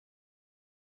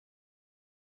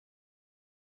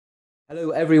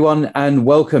Hello, everyone, and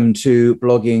welcome to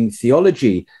Blogging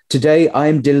Theology. Today,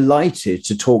 I'm delighted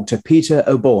to talk to Peter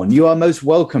Oborne. You are most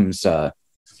welcome, sir.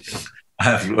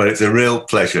 Well, it's a real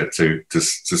pleasure to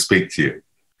speak to you.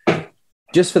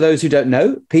 Just for those who don't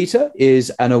know, Peter is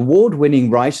an award-winning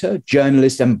writer,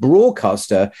 journalist, and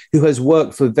broadcaster who has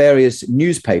worked for various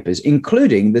newspapers,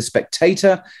 including The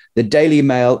Spectator, The Daily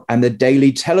Mail, and The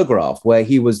Daily Telegraph, where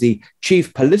he was the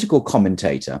chief political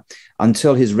commentator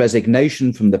until his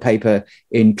resignation from the paper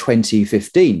in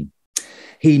 2015.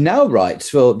 He now writes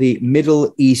for the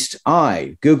Middle East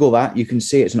Eye. Google that. You can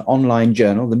see it's an online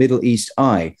journal, the Middle East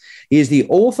Eye. He is the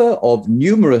author of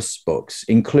numerous books,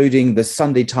 including the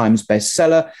Sunday Times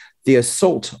bestseller, The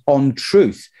Assault on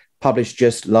Truth, published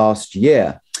just last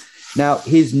year. Now,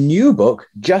 his new book,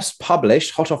 just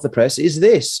published, hot off the press, is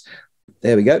this.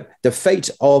 There we go. The Fate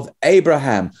of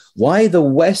Abraham, Why the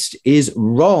West is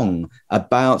Wrong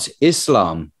About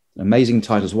Islam. Amazing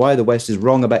titles. Why the West is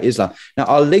Wrong About Islam. Now,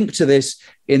 I'll link to this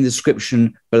in the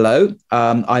description below.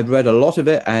 I've read a lot of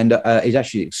it, and it's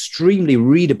actually extremely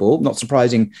readable, not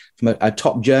surprising from a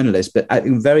top journalist, but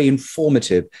very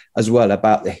informative as well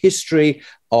about the history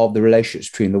of the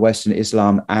relationships between the West and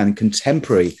Islam and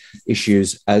contemporary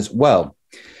issues as well.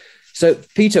 So,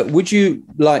 Peter, would you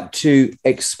like to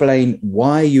explain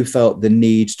why you felt the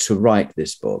need to write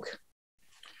this book?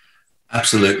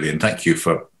 Absolutely, and thank you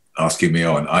for asking me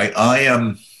on.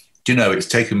 It's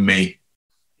taken me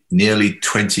nearly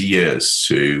 20 years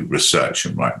to research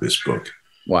and write this book.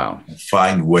 Wow.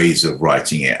 Find ways of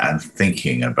writing it and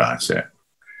thinking about it.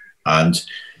 And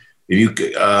it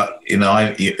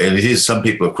is, some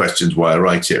people have questioned why I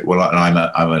write it. Well, I'm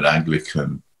an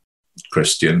Anglican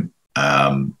Christian,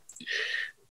 and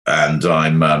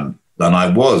I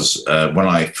was, when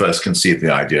I first conceived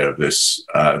the idea of this,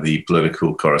 the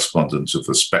political correspondent of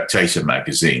The Spectator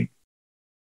magazine.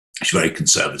 It's a very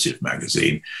conservative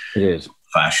magazine. It is.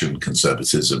 Fashion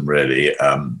conservatism, really.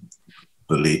 I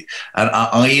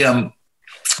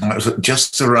was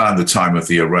just around the time of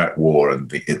the Iraq War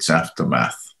and its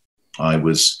aftermath. I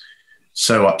was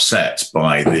so upset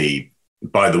by the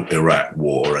Iraq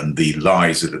War and the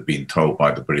lies that had been told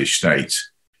by the British state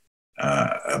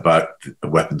about the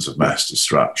weapons of mass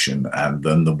destruction, and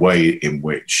then the way in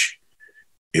which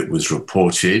it was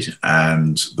reported,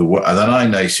 and then I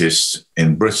noticed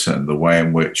in Britain the way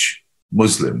in which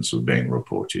Muslims were being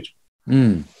reported.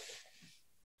 And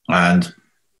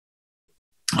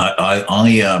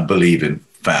I believe in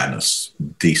fairness,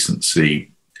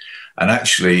 decency, and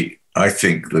actually I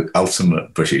think the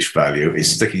ultimate British value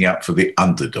is sticking up for the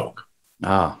underdog.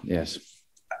 Ah, yes.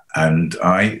 And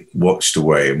I watched the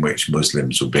way in which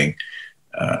Muslims were being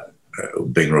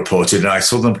reported, and I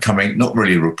saw them coming, not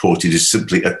really reported, as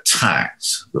simply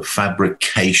attacked. The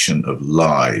fabrication of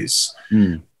lies,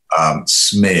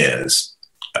 smears,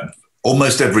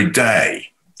 almost every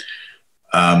day.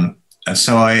 And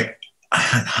so I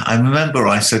remember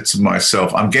I said to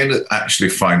myself, I'm going to actually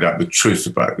find out the truth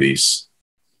about these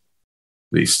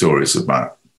stories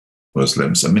about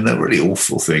Muslims. I mean, they're really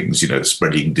awful things,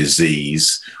 spreading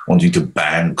disease, wanting to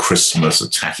ban Christmas,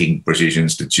 attacking British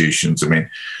institutions. I mean,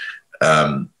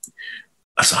 so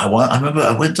I remember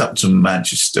I went up to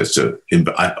Manchester.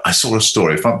 I saw a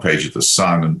story, front page of The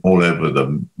Sun and all over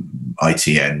the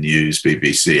ITN News,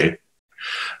 BBC,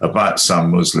 about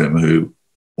some Muslim who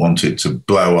wanted to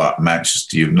blow up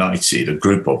Manchester United, a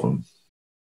group of them.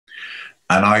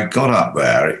 And I got up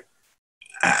there,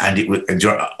 and it would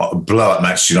blow up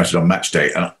Manchester United on match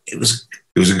day, and it was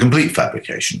a complete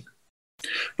fabrication.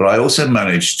 But I also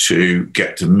managed to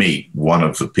get to meet one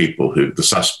of the people the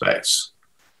suspects,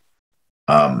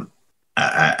 it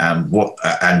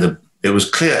was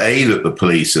clear that the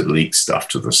police had leaked stuff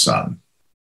to The Sun,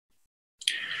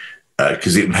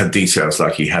 because it had details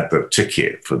like he had the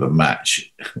ticket for the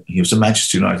match. He was a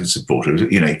Manchester United supporter.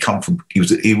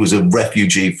 He was a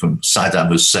refugee from Saddam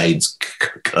Hussein's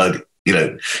he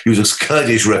was a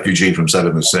Kurdish refugee from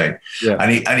Saddam Hussein,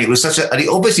 and he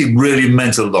obviously really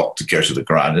meant a lot to go to the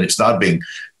ground, and it's now being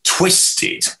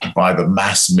twisted by the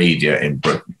mass media in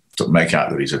Britain to make out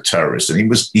that he's a terrorist. And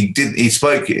he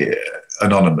spoke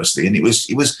anonymously, and he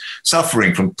was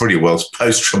suffering from pretty well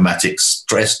post-traumatic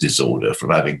stress disorder from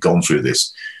having gone through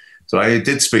this. So I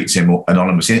did speak to him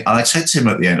anonymously, and I said to him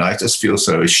at the end, I just feel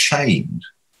so ashamed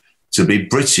to be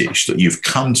British, that you've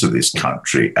come to this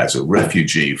country as a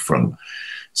refugee from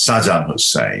Saddam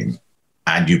Hussein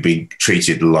and you've been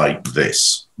treated like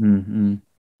this. Mm-hmm.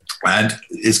 And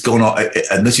it's gone on.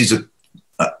 And this is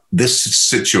this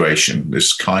situation,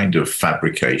 this kind of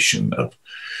fabrication of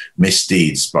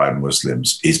misdeeds by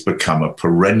Muslims is become a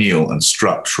perennial and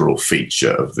structural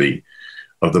feature of the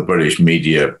of the British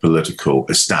media political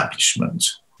establishment.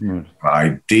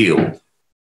 Ideal,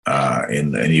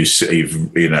 and you see,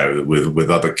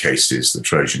 with other cases, the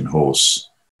Trojan horse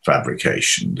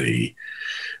fabrication, the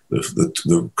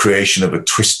creation of a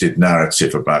twisted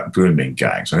narrative about grooming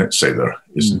gangs. I don't say there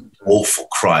isn't awful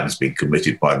crimes being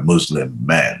committed by Muslim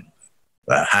men.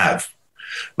 There have.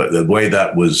 But the way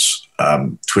that was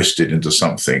twisted into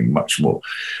something much more,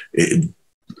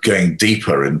 going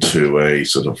deeper into a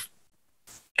sort of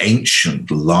ancient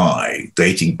lie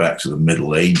dating back to the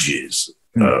Middle Ages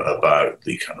about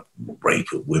the kind of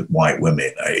rape of white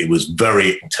women. It was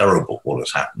very terrible what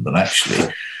has happened. And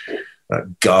actually,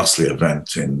 that ghastly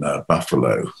event in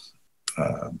Buffalo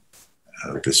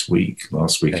last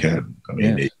weekend. I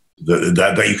mean,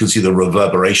 that you can see the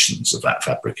reverberations of that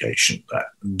fabrication, that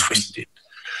twisted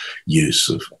use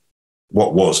of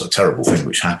what was a terrible thing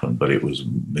which happened, but it was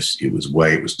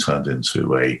way it was turned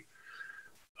into a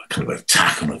kind of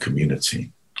attack on a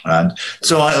community. And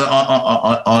so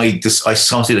I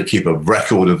started to keep a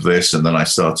record of this, and then I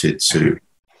started to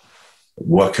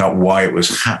work out why it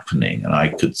was happening. And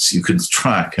you could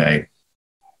track a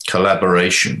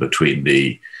collaboration between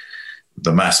the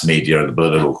mass media and the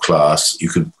political class. You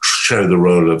could show the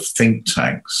role of think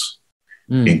tanks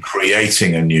in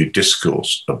creating a new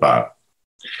discourse about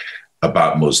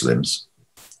Muslims.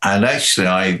 And actually,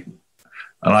 I've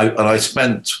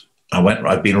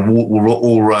been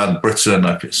all around Britain.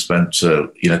 I've spent,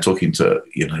 talking to,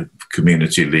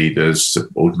 community leaders, to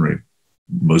ordinary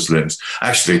Muslims,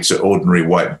 actually to ordinary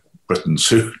white Britons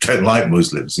who don't like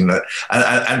Muslims, and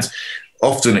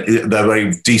often they're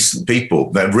very decent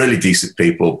people. They're really decent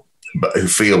people, but who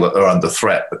feel that they're under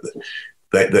threat. But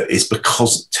it's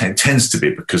because it tends to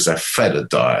be because they're fed a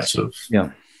diet of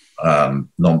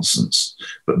nonsense,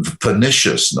 but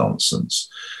pernicious nonsense.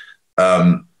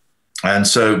 And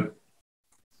then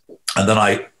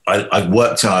I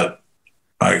worked out.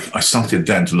 I started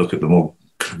then to look at the more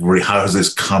really how has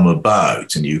this come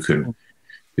about, and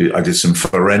I did some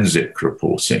forensic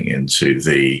reporting into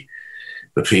the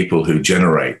people who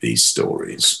generate these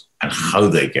stories and how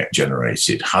they get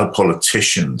generated, how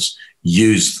politicians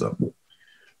use them.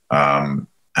 And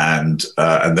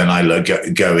then I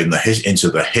go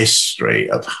into the history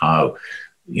of how,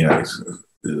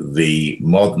 the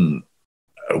modern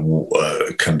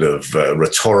kind of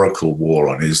rhetorical war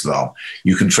on Islam,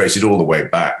 you can trace it all the way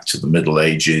back to the Middle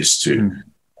Ages, to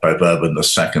Pope Urban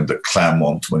II at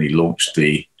Clermont when he launched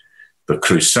the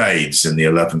Crusades in the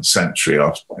 11th century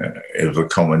of the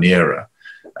Common Era.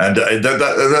 And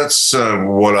that's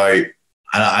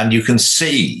and you can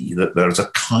see that there's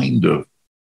a kind of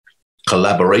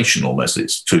collaboration almost,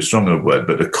 it's too strong a word,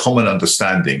 but a common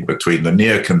understanding between the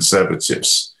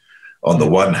neoconservatives on the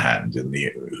one hand,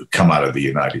 who come out of the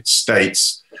United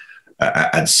States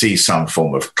and see some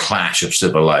form of clash of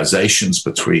civilizations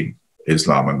between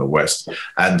Islam and the West,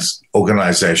 and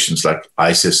organizations like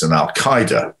ISIS and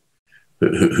Al-Qaeda,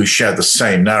 who share the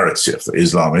same narrative that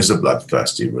Islam is a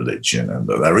bloodthirsty religion and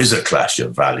that there is a clash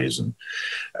of values, and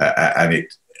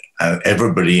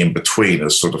everybody in between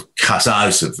is sort of cut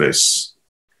out of this,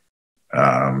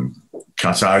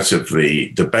 cut out of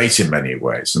the debate in many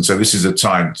ways. And so this is an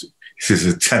attempt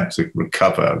to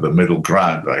recover the middle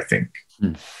ground, I think.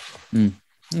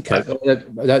 Okay,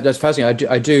 that's fascinating.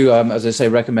 I do, as I say,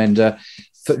 recommend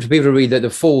for people to read the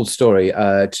full story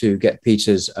to get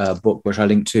Peter's book, which I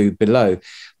link to below.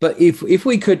 But if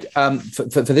we could, for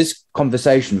this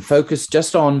conversation, focus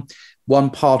just on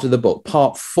one part of the book,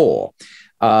 part 4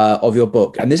 of your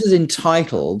book, and this is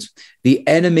entitled "The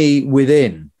Enemy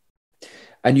Within."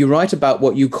 And you write about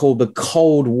what you call the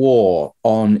Cold War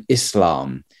on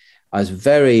Islam, as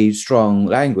very strong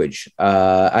language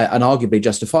and arguably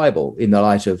justifiable in the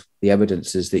light of the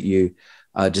evidences that you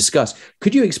discuss.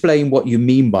 Could you explain what you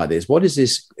mean by this? What is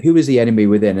this? Who is the enemy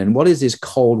within, and what is this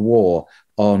Cold War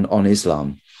on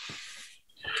Islam?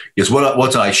 Yes,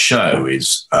 what I show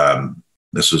is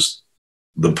this was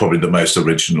probably the most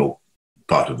original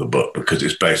part of the book, because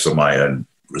it's based on my own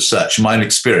research, my own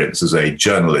experience as a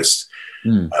journalist,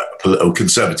 a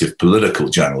conservative political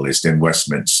journalist in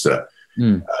Westminster.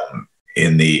 In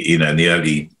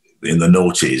the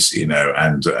noughties,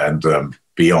 and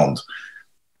beyond.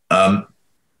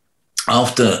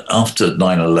 After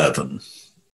 9/11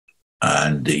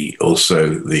 and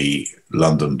also the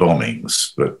London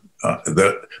bombings, but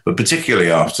particularly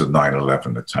after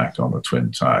 9/11 attack on the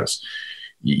Twin Towers,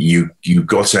 you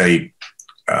got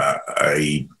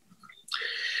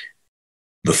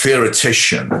the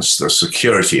theoreticians, the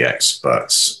security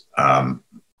experts.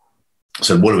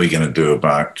 So what are we going to do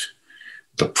about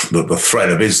the threat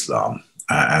of Islam?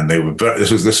 and they were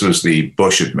this was the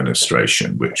Bush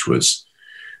administration, which was,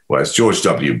 whereas George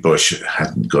W. Bush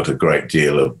hadn't got a great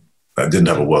deal of, didn't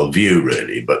have a worldview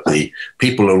really, but the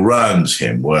people around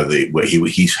him where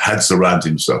he had surrounded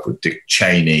himself with Dick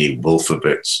Cheney,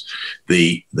 Wolfowitz,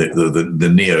 the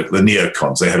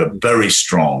neocons. They had a very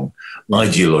strong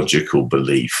ideological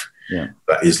belief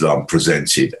that Islam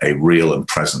presented a real and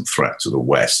present threat to the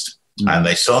West, and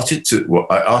they started to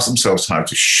ask themselves how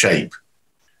to shape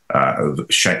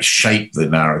the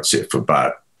narrative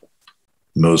about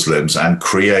Muslims and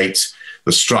create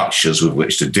the structures with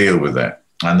which to deal with it.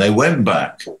 And they went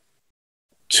back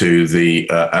to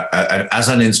as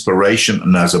an inspiration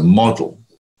and as a model,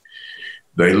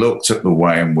 they looked at the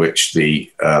way in which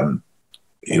the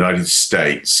United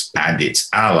States and its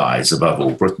allies, above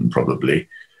all Britain probably,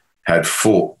 had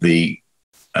fought the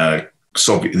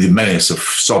menace of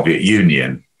Soviet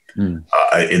Union in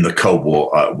the Cold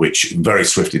War, which very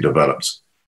swiftly developed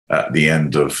at the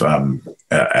end of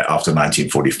after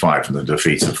 1945 and the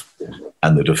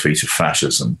defeat of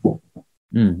fascism.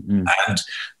 And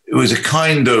it was a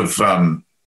kind of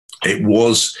they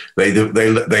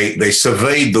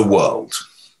surveyed the world,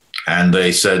 and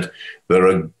they said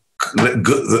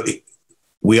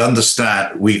we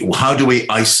understand how do we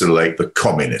isolate the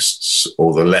communists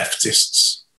or the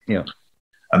leftists? Yeah.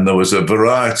 And there was a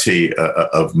variety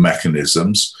of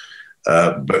mechanisms,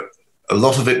 but a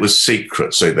lot of it was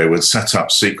secret. So they would set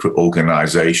up secret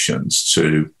organizations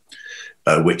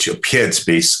which appeared to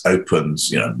be open,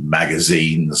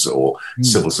 magazines or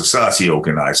civil society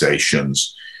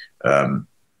organizations, but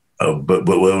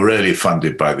were really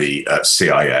funded by the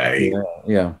CIA.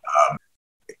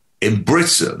 In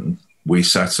Britain, we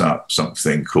set up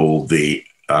something called the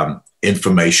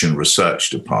Information Research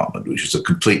Department, which was a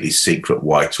completely secret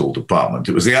Whitehall department.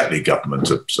 It was the Attlee government,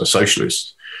 a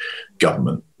socialist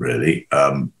government, really,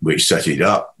 which set it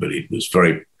up, but it was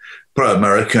very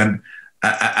pro-American.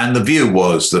 And the view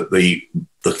was that the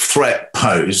threat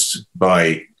posed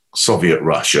by Soviet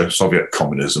Russia, Soviet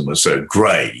communism, was so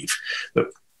grave that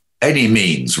any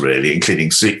means, really,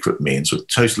 including secret means, were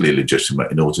totally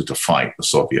legitimate in order to fight the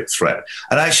Soviet threat.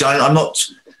 And actually,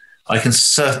 I can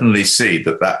certainly see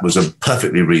that was a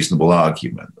perfectly reasonable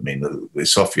argument. I mean, the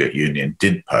Soviet Union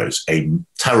did pose a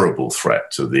terrible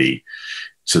threat to the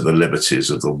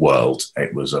liberties of the world.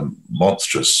 It was a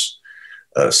monstrous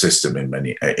system in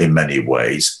many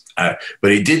ways, but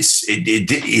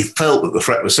it felt that the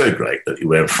threat was so great that you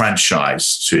were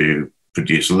franchised to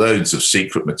produce loads of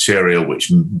secret material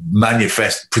which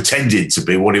pretended to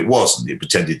be what it wasn't. It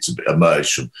pretended to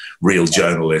emerge from real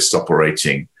journalists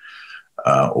operating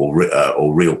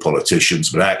or real politicians,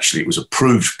 but actually it was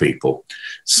approved people,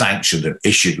 sanctioned and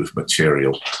issued with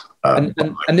material. And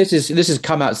this has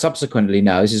come out subsequently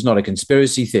now. This is not a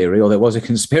conspiracy theory, or there was a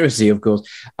conspiracy, of course,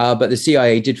 but the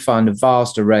CIA did fund a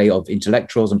vast array of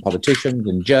intellectuals and politicians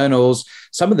and journals,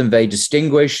 some of them very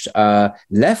distinguished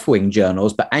left-wing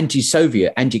journals, but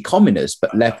anti-Soviet, anti-communist,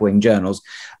 but left-wing journals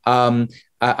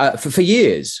for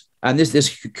years. And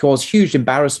this caused huge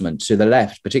embarrassment to the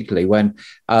left, particularly when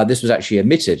this was actually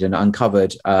admitted and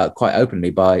uncovered quite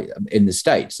openly in the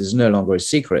States. There's no longer a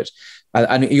secret.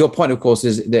 And your point, of course,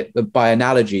 is that by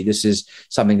analogy, this is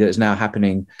something that is now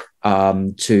happening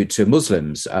to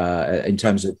Muslims in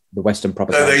terms of the Western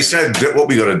propaganda. So they said that what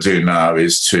we got to do now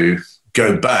is to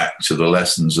go back to the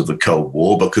lessons of the Cold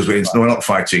War, because we're not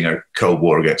fighting a Cold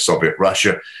War against Soviet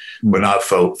Russia. We're now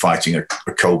fighting a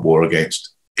Cold War against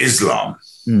Islam.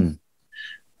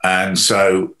 And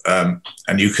so,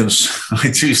 and you can, I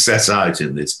do set out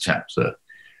in this chapter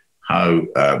how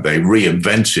they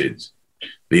reinvented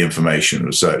the Information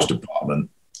Research Department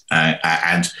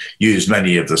and used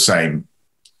many of the same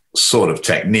sort of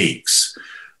techniques,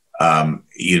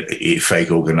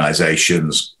 fake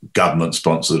organizations,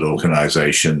 government-sponsored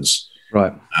organizations.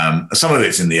 Right. Some of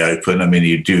it's in the open. I mean,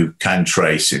 you can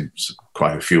trace in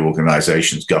quite a few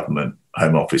organizations government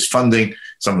Home Office funding.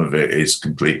 Some of it is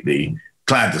completely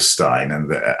clandestine.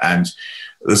 And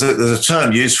there's a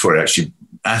term used for it, actually,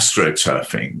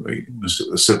 astroturfing,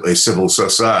 a civil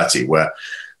society where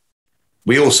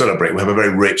we all celebrate. We have a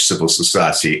very rich civil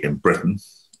society in Britain.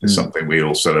 It's something we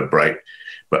all celebrate.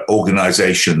 But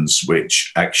organizations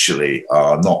which actually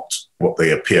are not what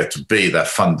they appear to be, they're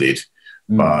funded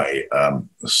by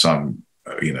some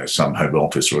Home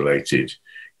Office related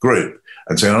group.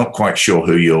 And so you're not quite sure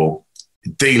who you're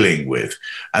dealing with.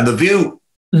 And the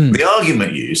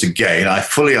argument used, again, I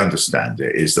fully understand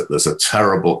it, is that there's a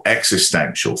terrible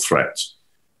existential threat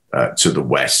to the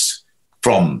West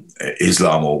from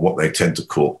Islam, or what they tend to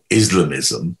call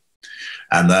Islamism.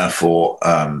 And therefore,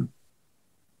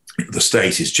 the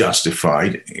state is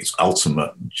justified, its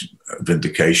ultimate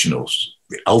vindication, or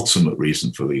the ultimate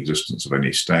reason for the existence of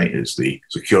any state is the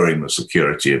securing the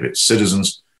security of its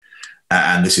citizens.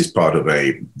 And this is part of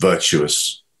a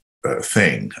virtuous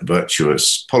thing, a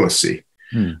virtuous policy.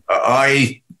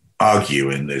 I argue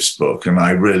in this book,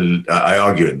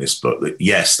 that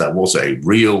yes, there was a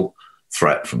real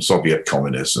threat from Soviet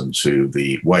communism to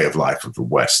the way of life of the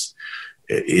West.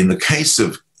 In the case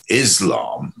of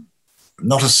Islam,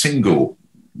 not a single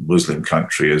Muslim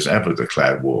country has ever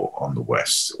declared war on the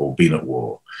West or been at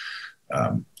war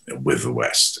with the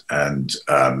West. And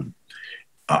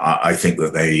I think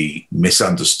that they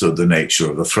misunderstood the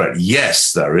nature of the threat.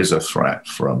 Yes, there is a threat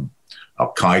from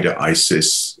Al-Qaeda,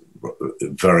 ISIS,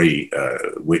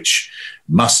 which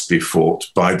must be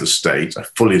fought by the state. I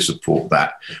fully support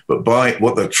that. But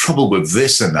what the trouble with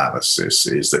this analysis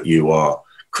is that you are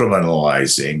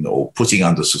criminalizing or putting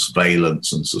under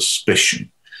surveillance and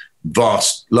suspicion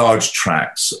large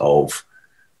tracts of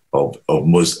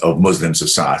Muslim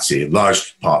society,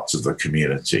 large parts of the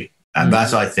community. And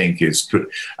that, I think, is good.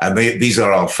 And these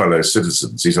are our fellow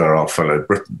citizens. These are our fellow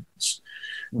Britons.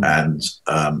 And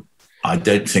I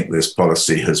don't think this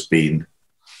policy has been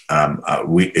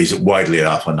is widely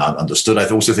enough and understood. I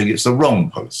also think it's the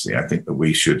wrong policy. I think that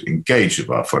we should engage with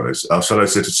our fellows. Our fellow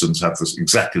citizens have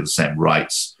exactly the same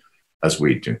rights as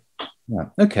we do. Yeah.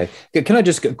 Okay. Can I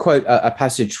just quote a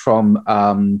passage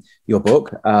from your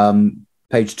book,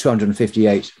 page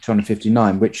 258,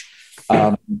 259, which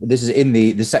this is in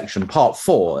the section, part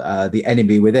 4, The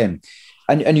Enemy Within.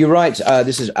 And you write,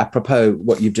 this is apropos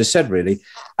what you've just said, really,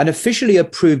 an officially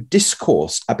approved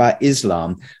discourse about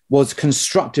Islam was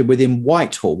constructed within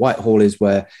Whitehall. Whitehall is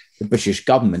where the British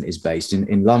government is based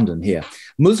in London here.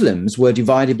 Muslims were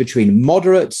divided between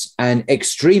moderates and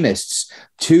extremists,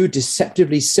 two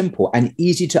deceptively simple and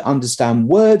easy to understand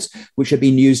words which have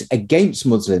been used against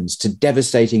Muslims to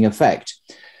devastating effect.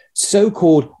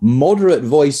 So-called moderate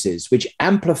voices, which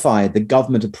amplified the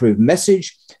government-approved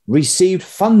message, received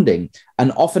funding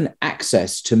and often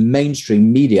access to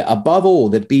mainstream media, above all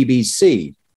the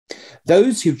BBC.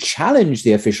 Those who challenged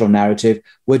the official narrative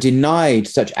were denied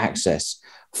such access.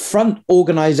 Front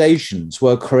organizations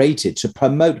were created to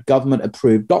promote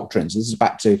government-approved doctrines. This is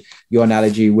back to your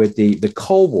analogy with the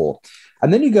Cold War.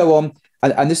 And then you go on,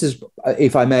 and this is,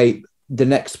 if I may, the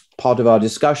next part of our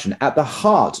discussion. At the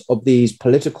heart of these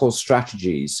political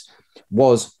strategies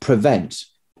was PREVENT,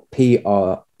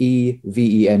 PREVENT,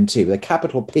 with a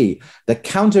capital P, the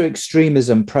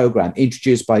counter-extremism program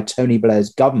introduced by Tony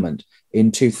Blair's government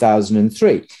in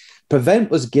 2003. PREVENT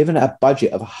was given a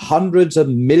budget of hundreds of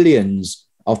millions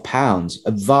of pounds,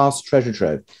 a vast treasure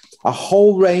trove. A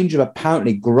whole range of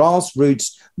apparently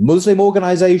grassroots Muslim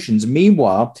organizations,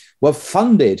 meanwhile, were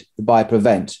funded by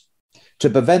PREVENT to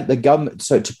prevent the government,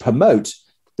 so to promote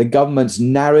the government's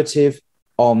narrative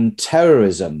on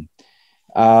terrorism.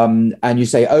 And you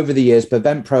say, over the years,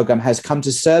 PREVENT program has come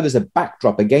to serve as a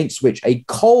backdrop against which a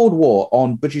Cold War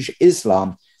on British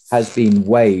Islam has been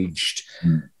waged.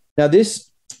 Now, this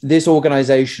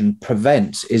organization,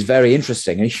 PREVENT, is very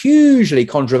interesting and hugely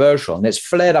controversial, and it's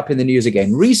flared up in the news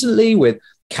again recently with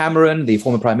Cameron, the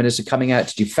former prime minister, coming out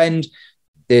to defend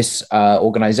this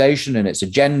organization and its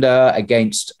agenda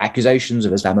against accusations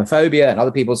of Islamophobia, and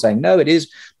other people saying, no, it is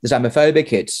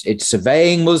Islamophobic, it's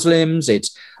surveying Muslims,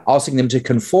 it's asking them to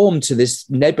conform to this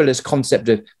nebulous concept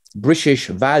of British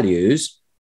values,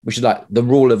 which is like the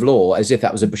rule of law, as if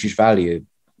that was a British value.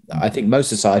 I think most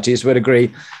societies would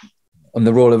agree on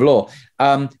the rule of law.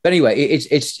 But anyway,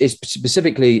 it's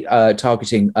specifically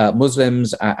targeting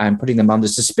Muslims and putting them under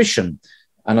suspicion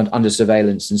and under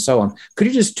surveillance and so on. Could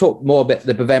you just talk more about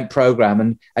the PREVENT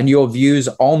program and your views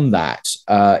on that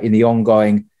in the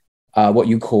ongoing, what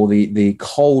you call the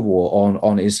Cold War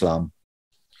on Islam?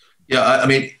 Yeah, I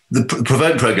mean, the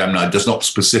PREVENT program now does not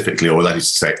specifically, or that is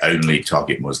to say, only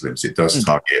target Muslims. It does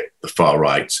target the far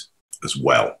right as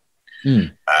well.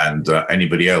 And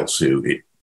anybody else who it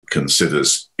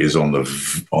considers is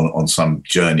on some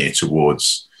journey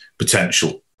towards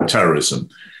potential terrorism.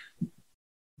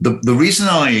 The reason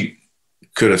I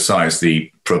criticize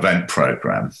the PREVENT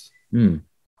program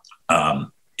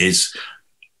is,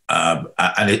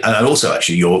 and also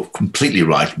actually, you're completely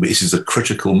right. This is a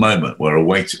critical moment. We're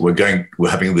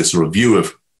having this review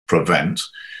of PREVENT,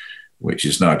 which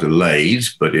is now delayed,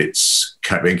 but it's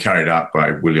being carried out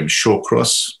by William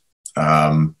Shawcross,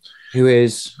 who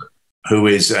is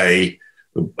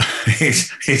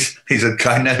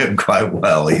I know him quite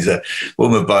well. He's a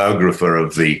former biographer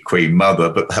of the Queen Mother,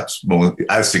 but perhaps more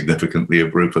as significantly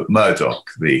of Rupert Murdoch,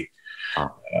 the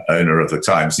owner of the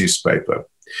Times newspaper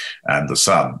and the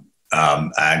Sun.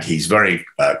 And he's very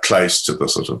close to the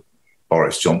sort of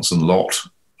Boris Johnson lot,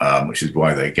 which is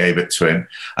why they gave it to him.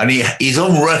 And he's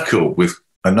on record with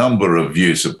a number of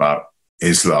views about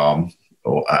Islam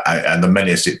and the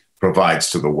menace it provides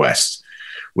to the West,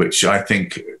 which I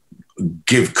think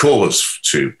give cause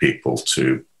to people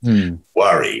to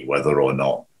worry whether or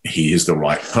not he is the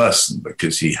right person,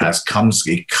 because he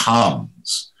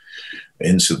comes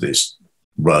into this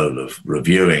role of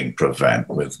reviewing Prevent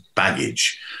with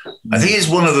baggage. I think it's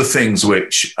one of the things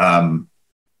which I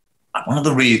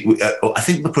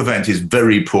think the Prevent is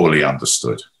very poorly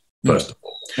understood, first of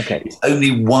all. Okay. It's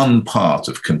only one part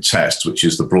of Contest, which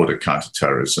is the broader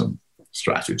counterterrorism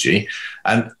strategy.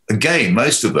 And again,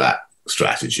 most of that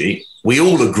strategy, we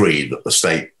all agree that the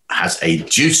state has a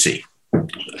duty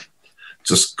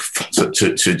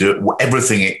to do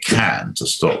everything it can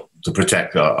to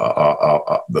protect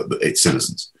its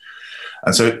citizens.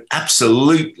 And so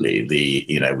absolutely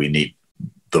we need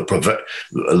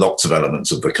lots of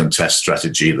elements of the Contest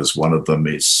strategy. There's one of them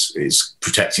is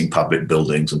protecting public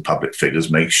buildings and public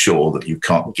figures, make sure that you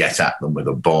can't get at them with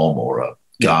a bomb or a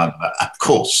gun. Of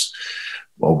course,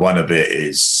 well, part of it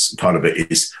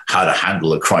is how to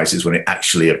handle a crisis when it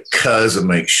actually occurs and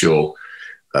make sure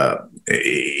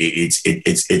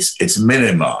it's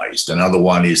minimized. Another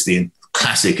one is the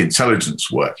classic intelligence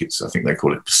work. I think they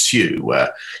call it Pursue,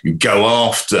 where you go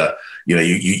after,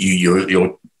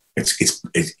 you're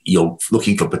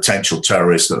looking for potential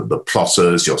terrorists, the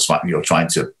plotters. You're trying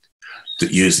to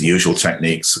use the usual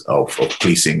techniques of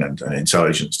policing and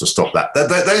intelligence to stop that.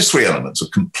 Those three elements are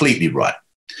completely right.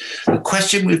 The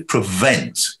question with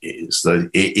Prevent is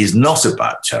that it is not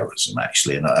about terrorism,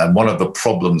 actually. And one of the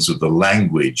problems with the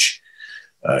language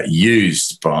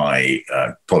used by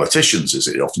politicians is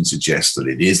it often suggests that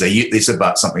it is. It's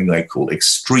about something they call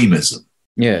extremism.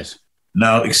 Yes.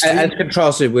 Now, as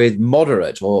contrasted with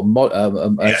moderate or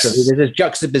yes. So there's a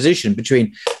juxtaposition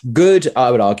between good,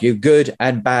 I would argue, good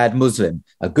and bad Muslim.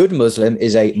 A good Muslim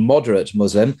is a moderate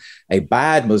Muslim. A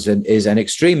bad Muslim is an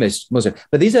extremist Muslim.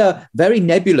 But these are very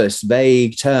nebulous,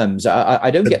 vague terms. I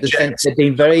don't get the sense they're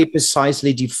being very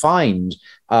precisely defined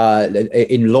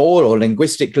in law or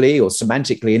linguistically or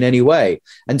semantically in any way.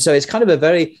 And so it's kind of a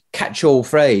very catch-all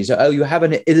phrase. Oh, you have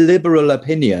an illiberal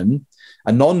opinion,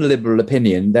 a non-liberal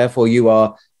opinion, therefore you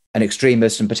are an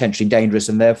extremist and potentially dangerous,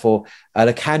 and therefore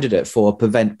a candidate for a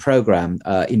Prevent program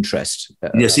interest.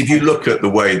 Yes, if you look at the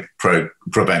way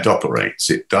Prevent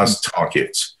operates, it does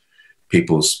target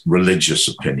people's religious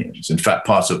opinions. In fact,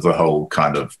 part of the whole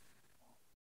kind of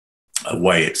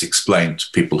way it's explained to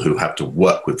people who have to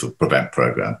work with the Prevent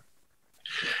program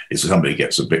is if somebody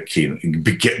gets a bit keen,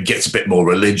 gets a bit more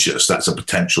religious, that's a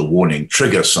potential warning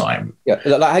trigger sign. Yeah,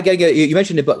 like you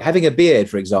mentioned the book, having a beard,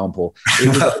 for example.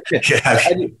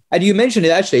 And you mentioned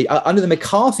it actually under the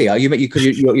McCarthy.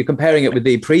 You're comparing it with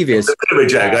the previous. A bit of a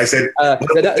joke. I said one of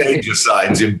the danger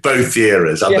signs in both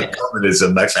eras under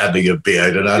communism, that's having a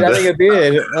beard, and under having a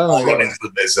beard,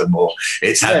 Islamism, or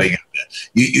it's having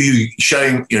you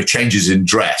showing changes in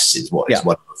dress is one of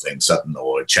the things sudden,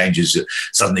 or changes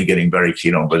suddenly getting very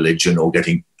keen on religion or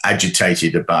getting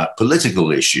agitated about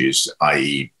political issues,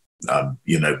 i.e.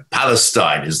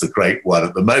 Palestine is the great one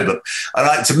at the moment.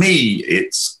 And to me,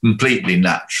 it's completely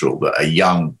natural that a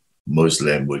young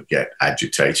Muslim would get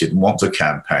agitated and want to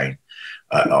campaign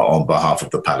on behalf of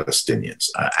the Palestinians.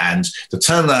 And to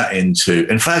turn that into,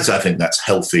 in fact, I think that's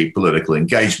healthy political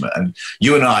engagement. And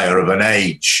you and I are of an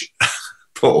age,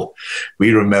 Paul,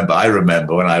 I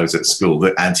remember when I was at school,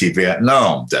 the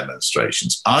anti-Vietnam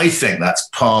demonstrations. I think that's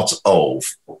part of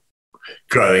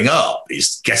growing up,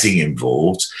 is getting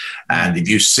involved. And if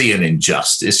you see an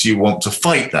injustice, you want to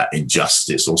fight that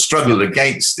injustice or struggle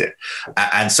against it.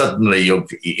 And suddenly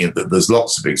there's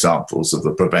lots of examples of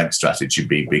the Prevent strategy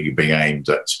being aimed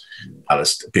at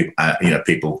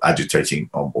people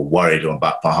agitating or worried on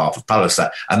behalf of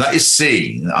Palestine. And that is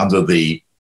seen under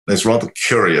this rather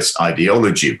curious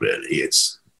ideology, really.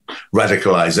 It's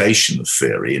radicalization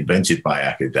theory invented by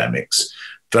academics,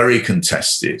 very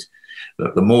contested.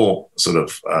 The more sort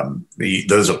of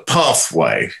there's a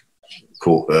pathway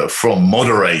called from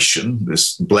moderation,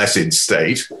 this blessed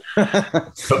state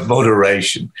of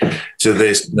moderation, to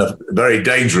this very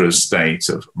dangerous state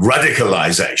of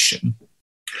radicalization,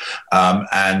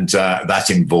 and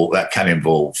that can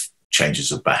involve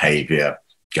changes of behavior,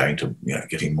 going to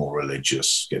getting more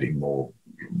religious, getting more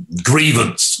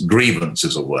grievance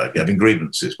is a word, having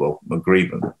grievances, a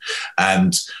grievance,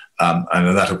 and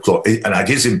that, of course, and it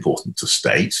is important to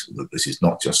state that this is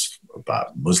not just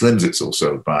about Muslims; it's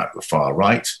also about the far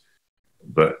right,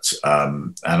 but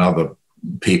and other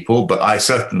people, but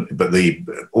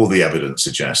all the evidence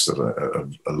suggests that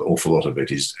an awful lot of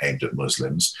it is aimed at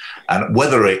Muslims, and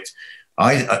whether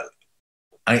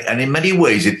and in many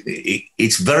ways,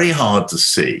 it's very hard to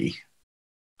see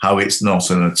how it's not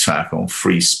an attack on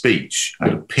free speech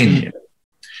and opinion.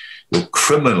 You're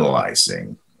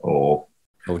criminalizing or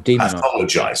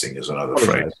pathologizing is another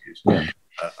phrase. Yeah.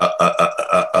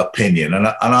 Opinion,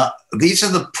 and these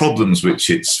are the problems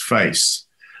which it's faced.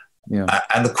 Yeah.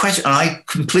 And the question, I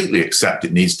completely accept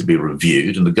it needs to be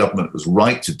reviewed, and the government was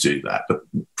right to do that. But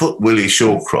put Willie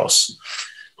Shawcross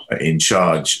in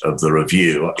charge of the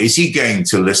review. Is he going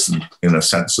to listen in a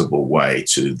sensible way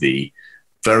to the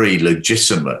very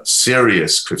legitimate,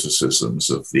 serious criticisms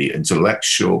of the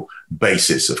intellectual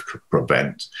basis of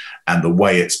Prevent and the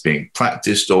way it's being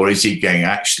practiced, or is he going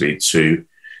actually to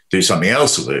do something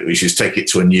else with it, which is take it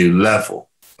to a new level?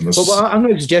 Well, I'm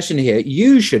going to suggestion here.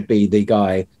 You should be the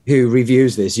guy who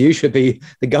reviews this. The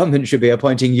government should be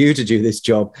appointing you to do this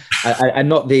job, and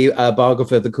not the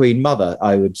biographer of the Queen Mother.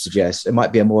 I would suggest it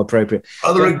might be a more appropriate.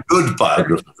 A good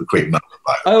biography of the Queen Mother.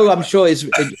 I'm sure it's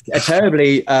a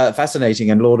terribly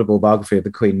fascinating and laudable biography of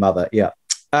the Queen Mother. Yeah.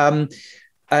 Sorry,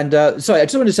 I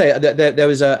just want to say that there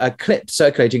was a clip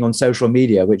circulating on social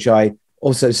media, which I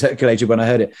also circulated when I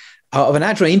heard it, of an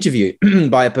actual interview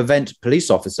by a Prevent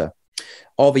police officer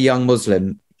of a young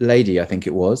Muslim lady, I think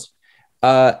it was.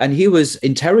 And he was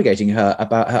interrogating her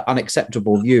about her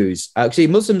unacceptable views. See,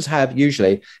 Muslims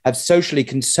usually have socially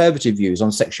conservative views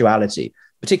on sexuality,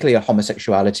 particularly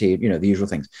homosexuality, the usual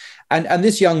things. And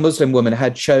this young Muslim woman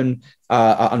had shown,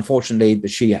 unfortunately, that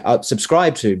she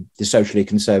subscribed to the socially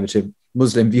conservative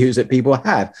Muslim views that people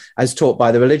have as taught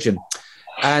by the religion.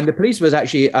 And the police was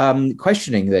actually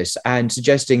questioning this and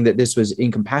suggesting that this was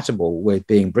incompatible with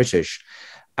being British.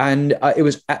 And it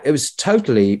was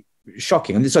totally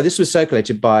shocking. And so this was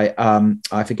circulated by,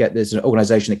 I forget, there's an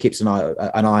organization that keeps an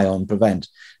eye on Prevent.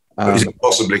 Is it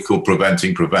possibly called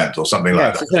Preventing Prevent or something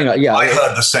like that? Yeah. I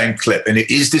heard the same clip, and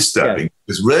it is disturbing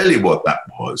because really what that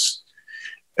was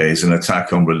is an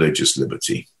attack on religious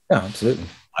liberty. Yeah, absolutely.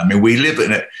 I mean, we live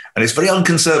in it, and it's very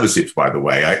unconservative, by the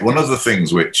way. One of the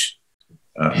things which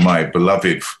my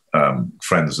beloved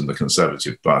friends in the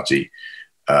Conservative Party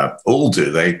all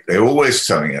do, they're always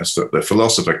telling us that the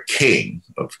philosopher king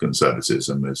of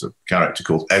conservatism is a character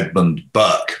called Edmund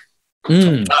Burke,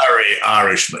 a fiery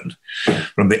Irishman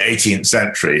from the 18th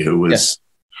century who was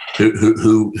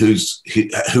who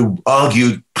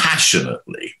argued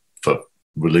passionately for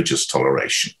religious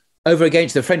toleration. Over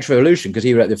against the French Revolution, because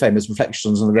he wrote the famous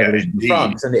Reflections on the Revolution in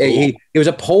France. And he was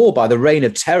appalled by the reign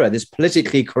of terror, this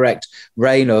politically correct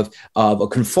reign of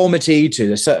conformity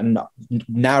to a certain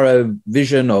narrow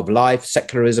vision of life,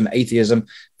 secularism, atheism.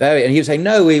 And he was saying,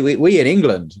 no, we in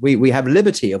England, we have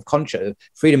liberty of conscience,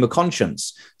 freedom of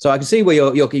conscience. So I can see where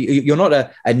you're not a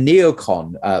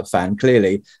neocon fan,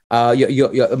 clearly.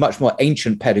 You're a much more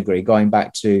ancient pedigree going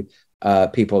back to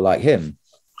people like him.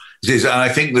 And I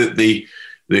think that the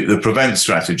Prevent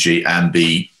strategy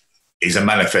is a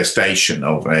manifestation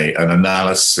of an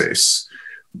analysis,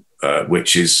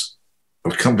 which is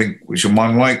something which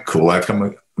one might call,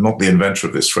 I'm not the inventor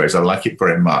of this phrase, I like it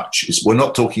very much, we're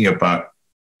not talking about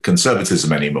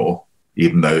conservatism anymore,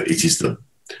 even though it is the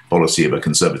policy of a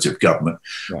conservative government.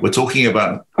 Right. We're talking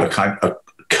about a kind of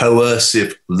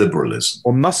coercive liberalism.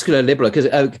 Or muscular liberal, because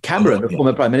Cameron, the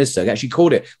former Prime Minister, actually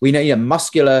called it,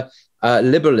 muscular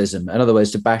liberalism, in other words,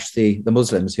 to bash the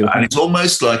Muslims. And it's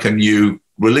almost like a new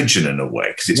religion in a way,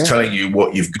 because it's telling you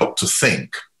what you've got to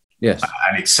think. Yes.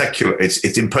 And it's secular.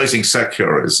 It's imposing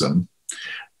secularism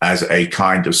as a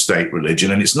kind of state religion.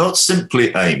 And it's not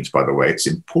simply aimed, by the way, it's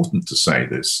important to say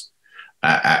this,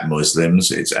 at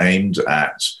Muslims. It's aimed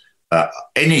at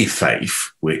any faith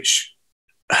which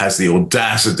has the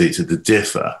audacity to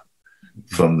differ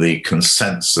from the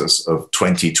consensus of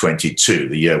 2022,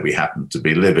 the year we happen to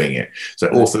be living in. So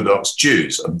Orthodox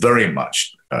Jews are very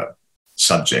much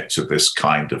subject to this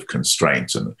kind of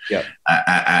constraint,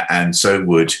 and so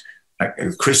would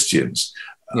Christians.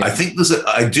 Yeah. I think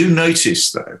I do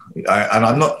notice though,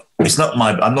 I'm not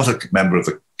a member of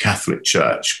the Catholic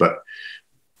Church, but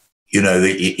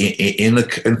in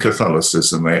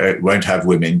Catholicism they won't have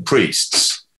women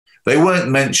priests. They won't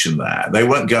mention that. They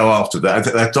won't go after that.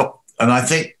 And I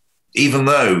think even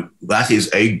though that is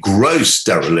a gross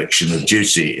dereliction of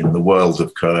duty in the world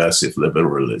of coercive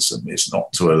liberalism, it's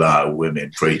not to allow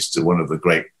women priests to one of the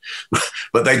great,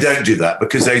 but they don't do that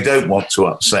because they don't want to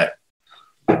upset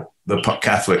the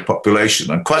Catholic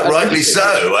population, and quite rightly so.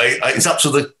 It's up to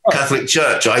the Catholic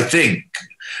Church, I think,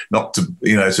 not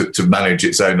to to manage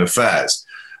its own affairs,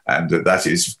 and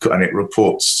it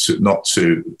reports not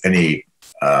to any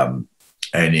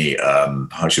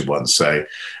how should one say,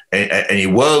 any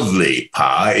worldly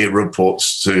power. It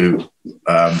reports to,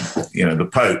 the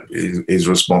Pope is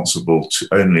responsible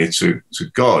only to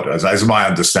God, as my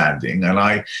understanding, and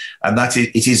that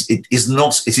it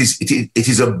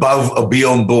is above or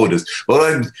beyond borders.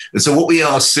 Well, so what we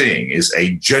are seeing is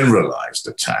a generalized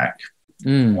attack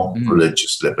on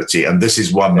religious liberty, and this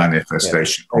is one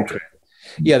manifestation of it.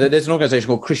 Yeah, there's an organisation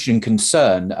called Christian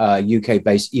Concern,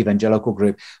 UK-based evangelical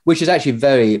group, which is actually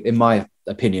very, in my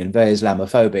opinion, very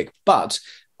Islamophobic. But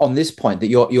on this point that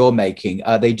you're making,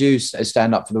 they do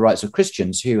stand up for the rights of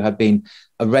Christians who have been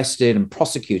arrested and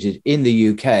prosecuted in the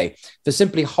UK for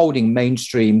simply holding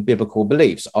mainstream biblical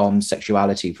beliefs on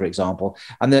sexuality, for example.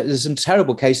 And there's some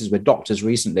terrible cases where doctors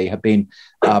recently have been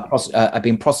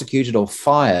prosecuted or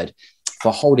fired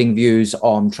for holding views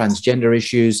on transgender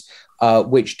issues,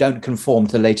 which don't conform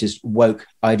to the latest woke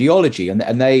ideology.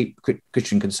 And they,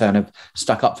 Christian Concern, have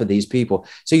stuck up for these people.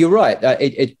 So you're right.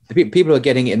 People are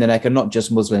getting it in the neck, and not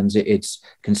just Muslims. It's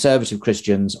conservative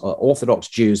Christians, Orthodox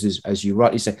Jews, as you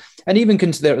rightly say. And even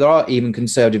there are even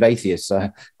conservative atheists,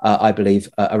 I believe,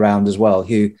 around as well,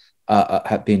 who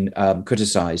have been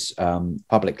criticized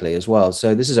publicly as well.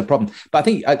 So this is a problem. But I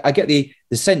think I get the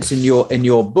sense in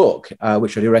your book,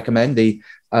 which I do recommend, the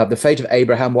Fate of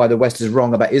Abraham, Why the West is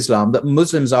Wrong About Islam, that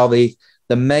Muslims are the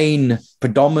main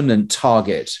predominant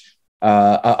target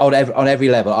on every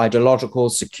level, ideological,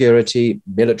 security,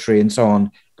 military, and so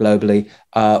on, globally,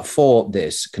 for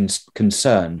this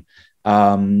concern.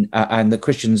 And the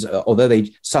Christians, although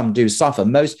some do suffer,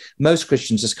 most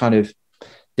Christians just kind of,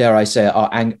 dare I say, are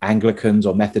Anglicans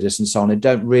or Methodists and so on, and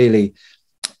don't really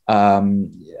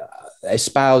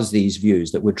espouse these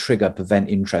views that would prevent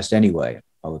interest anyway,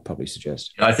 I would probably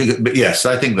suggest. I think that's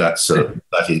that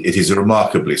it is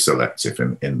remarkably selective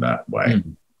in that way.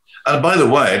 And by the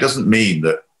way, it doesn't mean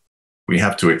that we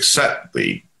have to accept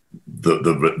the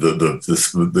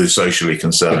socially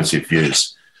conservative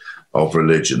views of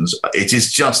religions. It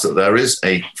is just that there is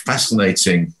a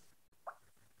fascinating,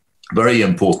 very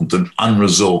important and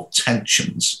unresolved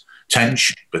tension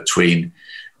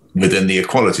within the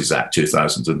Equalities Act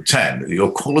 2010. The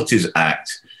Equalities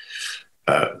Act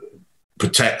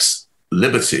protects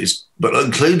liberties, but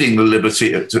including the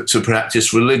liberty to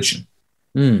practice religion.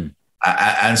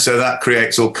 And so that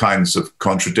creates all kinds of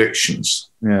contradictions.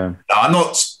 Yeah.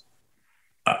 Now,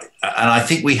 and I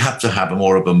think we have to have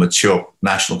more of a mature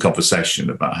national conversation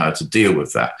about how to deal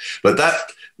with that. But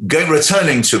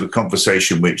returning to the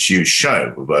conversation which you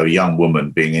show of a young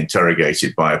woman being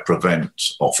interrogated by a prevent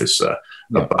officer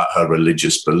about her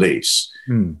religious beliefs,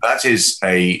 that is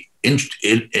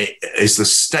is the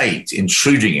state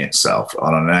intruding itself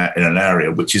in an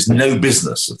area which is no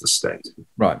business of the state.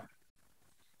 Right.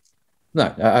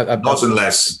 No, not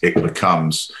unless it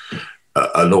becomes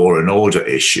a law and order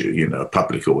issue, a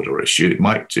public order issue. It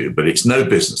might do, but it's no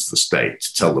business of the state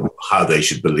to tell them how they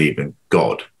should believe in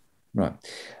God. Right.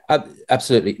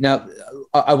 Absolutely. Now,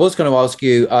 I was going to ask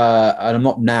you, and I'm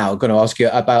not now going to ask you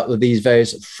about these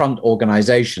various front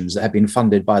organizations that have been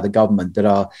funded by the government that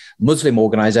are Muslim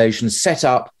organizations set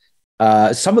up.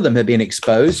 Some of them have been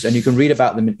exposed, and you can read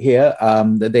about them here,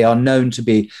 that they are known to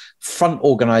be front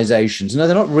organizations. No,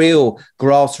 they're not real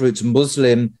grassroots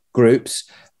Muslim groups.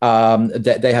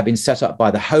 That they have been set up by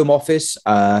the Home Office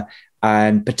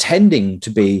and pretending to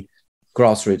be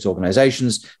grassroots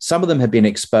organizations. Some of them have been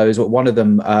exposed, or one of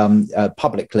them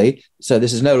publicly. So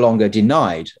this is no longer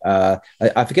denied. I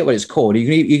forget what it's called.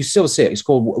 You can still see it. It's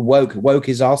called Woke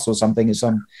is Us or something. It's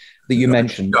that you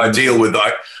mentioned. I deal with.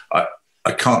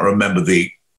 I can't remember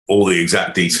all the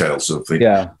exact details of the.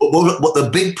 Yeah. What the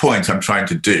big point I'm trying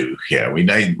to do here, we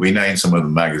name some of the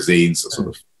magazines, the sort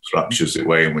of structures, the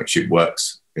way in which it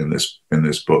works in this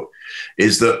book,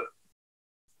 is that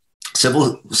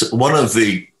one of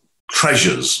the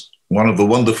treasures, one of the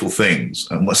wonderful things,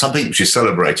 and something which is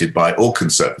celebrated by all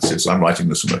conservatives. I'm writing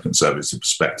this from a conservative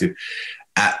perspective,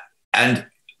 and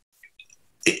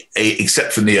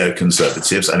except for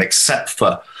neoconservatives and except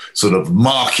for sort of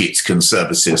market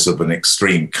conservatives of an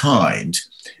extreme kind,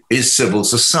 is civil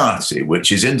society,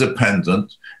 which is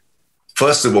independent,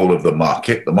 first of all, of the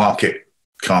market. The market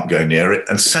can't go near it.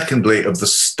 And secondly, of the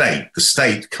state. The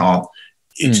state can't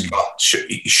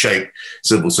shape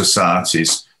civil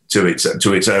societies to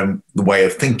its own way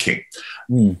of thinking.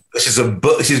 This is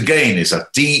a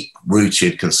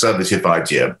deep-rooted conservative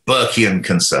idea, Burkean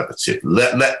conservative.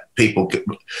 Let people.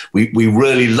 We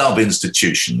really love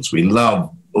institutions. We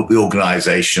love the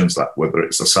organisations, like whether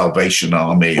it's the Salvation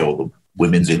Army or the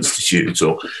women's institutes,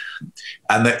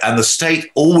 and the state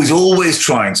always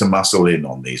trying to muscle in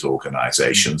on these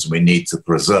organizations, and we need to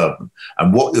preserve them.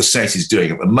 And what the state is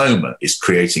doing at the moment is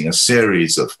creating a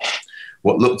series of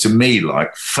what look to me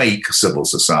like fake civil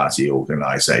society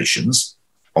organizations,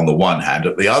 on the one hand,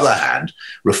 at the other hand,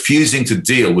 refusing to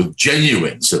deal with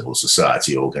genuine civil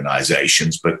society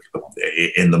organizations, but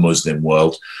in the Muslim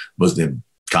world, Muslim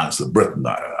Council of Britain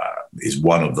is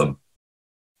one of them,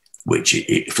 which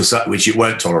it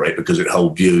won't tolerate because it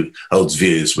holds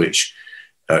views which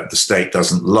the state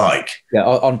doesn't like. Yeah,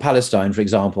 on Palestine, for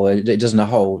example, it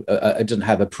doesn't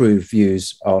have approved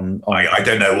views on. I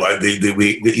don't know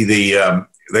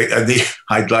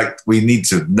we need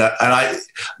to know,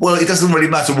 well, it doesn't really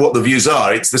matter what the views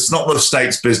are. It's not the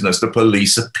state's business to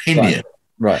police opinion.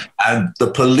 Right. And the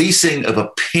policing of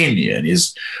opinion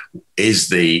is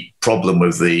the problem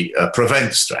with the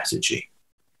prevent strategy.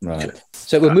 Right.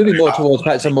 So we're moving more towards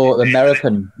perhaps a more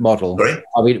American model.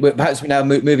 Sorry? Perhaps we're now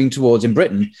moving towards, in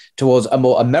Britain, towards a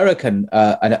more American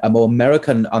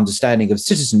understanding of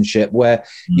citizenship, where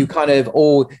you kind of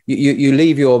you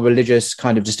leave your religious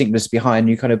kind of distinctness behind.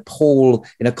 You kind of pool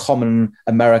in a common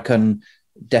American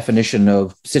definition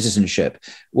of citizenship.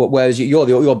 Whereas your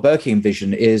Burkean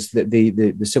vision is that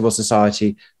the civil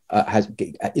society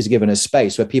is given a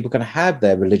space where people can have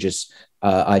their religious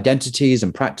identities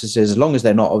and practices, as long as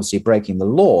they're not obviously breaking the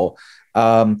law.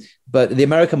 But the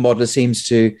American model seems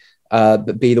to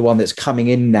be the one that's coming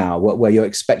in now, where you're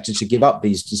expected to give up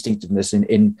these distinctiveness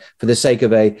in for the sake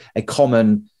of a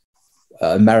common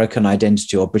American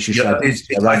identity or British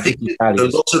identity. I think a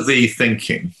lot of the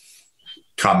thinking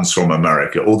comes from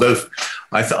America, although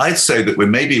I'd say that we're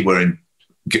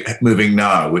moving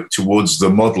now towards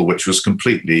the model which was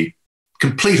complete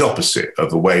opposite of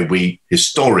the way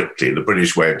historically, the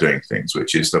British way of doing things,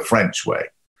 which is the French way.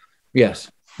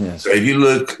 Yes. So if you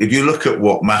look at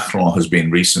what Macron has been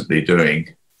recently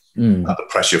doing under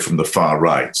pressure from the far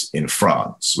right in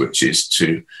France, which is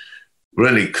to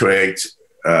really create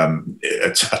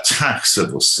attack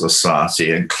civil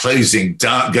society and closing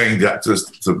down, going back to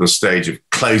the stage of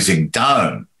closing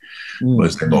down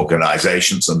Muslim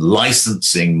organizations and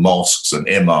licensing mosques and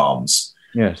imams.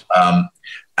 Yes.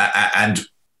 And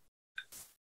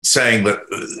saying that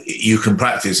you can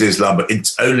practice Islam, but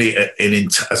it's only in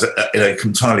a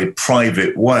entirely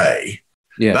private way.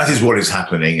 Yeah. That is what is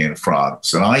happening in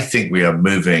France. And I think we are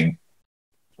moving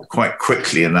quite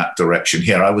quickly in that direction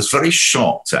here. I was very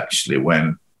shocked, actually,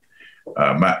 when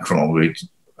Macron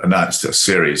announced a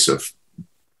series of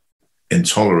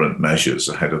intolerant measures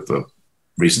ahead of the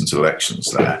recent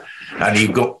elections there. And he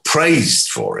got praised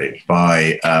for it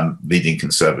by leading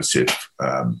conservative,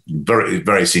 very,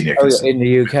 very senior conservative. In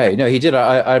the UK. No, he did.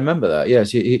 I remember that.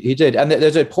 Yes, he did. And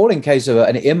there's an appalling case of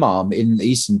an imam in the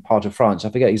eastern part of France,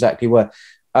 I forget exactly where,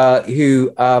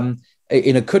 who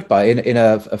in a khutbah, in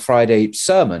a Friday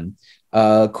sermon,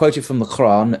 quoted from the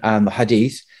Quran and the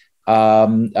Hadith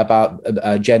about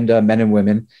gender, men and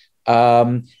women.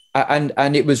 And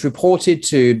it was reported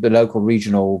to the local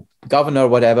regional governor or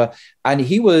whatever. And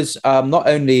he was not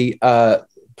only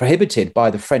prohibited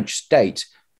by the French state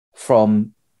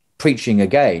from preaching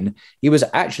again, he was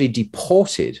actually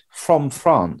deported from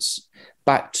France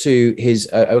back to his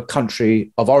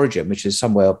country of origin, which is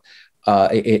somewhere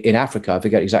in Africa. I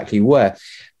forget exactly where.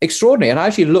 Extraordinary. And I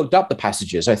actually looked up the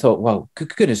passages. I thought, well,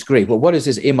 goodness grief, well, what has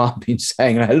this imam been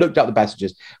saying? And I looked up the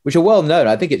passages, which are well known.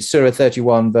 I think it's Surah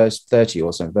 31, verse 30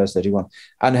 or something, verse 31,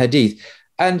 and Hadith.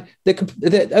 And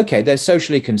they're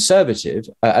socially conservative,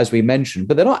 as we mentioned,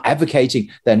 but they're not advocating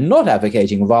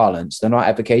violence. They're not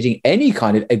advocating any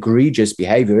kind of egregious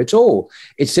behavior at all.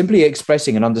 It's simply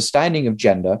expressing an understanding of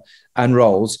gender and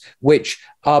roles, which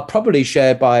are probably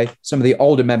shared by some of the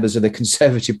older members of the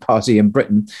Conservative Party in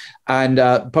Britain and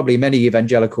probably many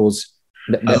evangelicals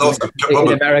in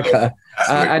America.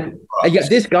 And yet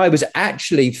this guy was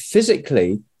actually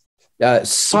physically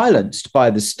silenced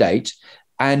by the state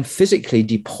and physically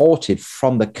deported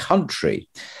from the country.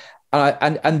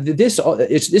 And this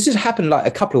has happened like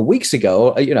a couple of weeks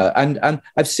ago, and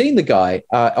I've seen the guy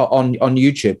on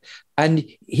YouTube, and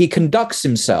he conducts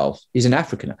himself, he's an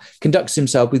Africaner, conducts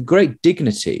himself with great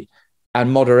dignity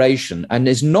and moderation, and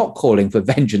is not calling for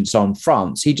vengeance on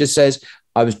France. He just says,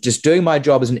 I was just doing my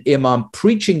job as an imam,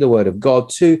 preaching the word of God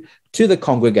to the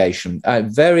congregation. A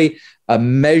very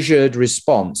measured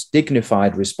response,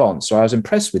 dignified response. So I was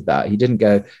impressed with that. He didn't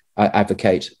go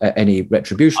advocate any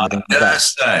retribution. I dare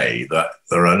say that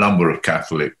there are a number of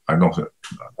Catholic,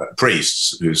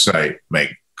 priests who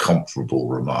make comparable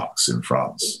remarks in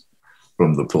France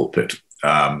from the pulpit,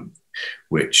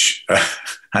 which,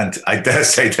 and I dare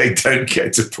say they don't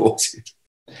get deported.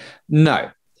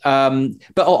 No.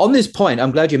 But on this point,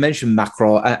 I'm glad you mentioned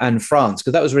Macron and France,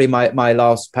 because that was really my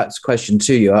last perhaps question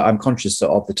to you. I'm conscious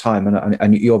of the time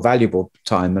and your valuable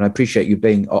time, and I appreciate you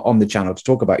being on the channel to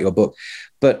talk about your book.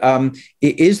 But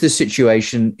it is the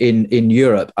situation in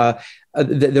Europe.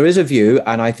 There is a view,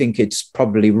 and I think it's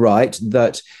probably right,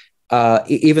 that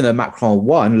even though Macron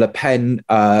won, Le Pen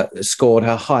scored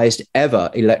her highest ever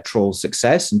electoral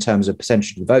success in terms of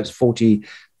percentage of votes, 46%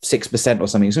 or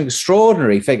something. It's an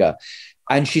extraordinary figure.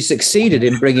 And she succeeded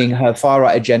in bringing her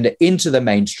far-right agenda into the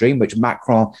mainstream, which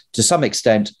Macron, to some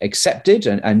extent, accepted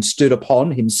and stood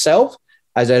upon himself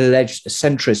as an alleged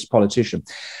centrist politician.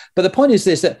 But the point is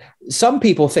this, that some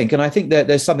people think, and I think that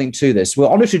there's something to this, we're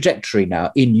on a trajectory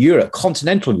now in Europe,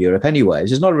 continental Europe anyway,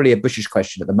 this is not really a British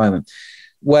question at the moment,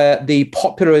 where the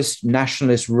populist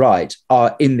nationalist right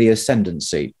are in the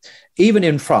ascendancy, even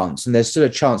in France, and there's still a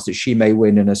chance that she may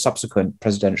win in a subsequent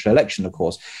presidential election, of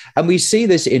course. And we see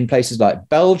this in places like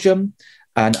Belgium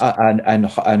and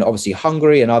obviously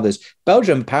Hungary and others.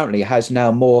 Belgium apparently has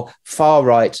now more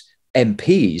far-right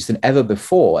MPs than ever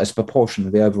before as a proportion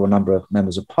of the overall number of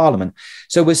members of parliament.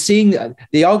 So we're seeing,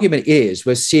 the argument is,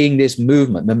 we're seeing this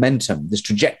movement, momentum, this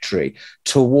trajectory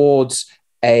towards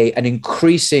an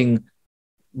increasing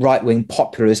right-wing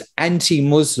populist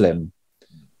anti-Muslim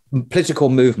political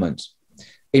movement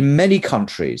in many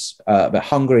countries,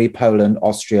 Hungary, Poland,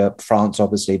 Austria, France,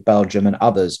 obviously, Belgium and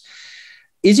others.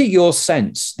 Is it your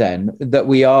sense then that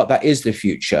that is the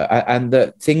future and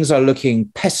that things are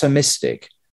looking pessimistic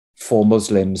for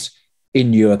Muslims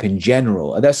in Europe in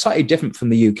general? They're slightly different from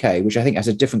the UK, which I think has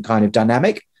a different kind of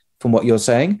dynamic from what you're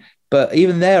saying. But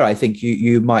even there, I think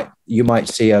you might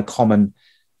see a common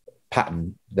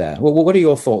pattern there. Well, what are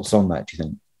your thoughts on that, do you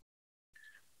think?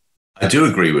 I do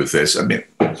agree with this. I mean,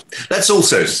 let's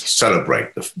also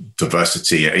celebrate the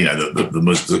diversity,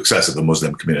 the success of the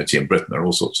Muslim community in Britain. There are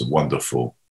all sorts of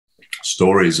wonderful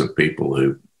stories of people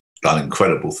who've done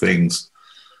incredible things,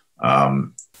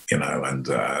 and so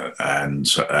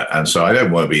I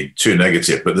don't want to be too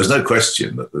negative, but there's no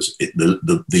question that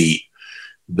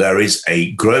there is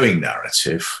a growing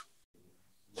narrative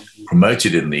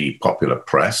promoted in the popular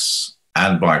press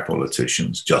and by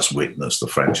politicians. Just witness the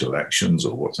French elections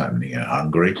or what's happening in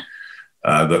Hungary,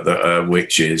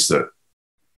 which is that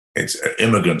it's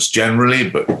immigrants generally,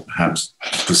 but perhaps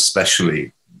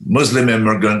especially Muslim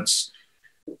immigrants,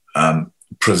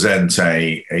 present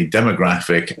a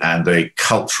demographic and a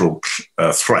cultural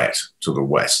threat to the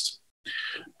West.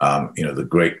 The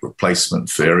Great Replacement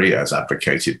theory, as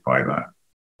advocated by that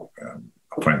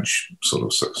French sort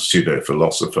of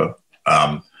pseudo-philosopher,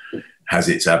 has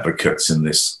its advocates in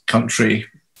this country,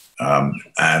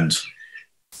 and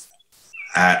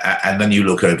then you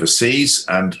look overseas,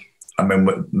 and I mean,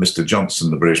 Mr.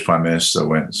 Johnson, the British Prime Minister,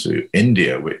 went to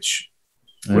India, where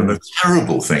the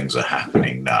terrible things are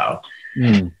happening now,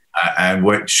 and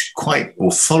which quite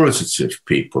authoritative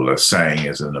people are saying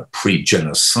is in a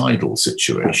pre-genocidal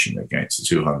situation against the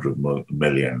 200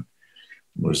 million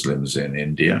Muslims in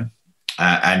India,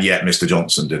 and yet Mr.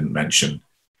 Johnson didn't mention.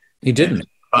 He didn't.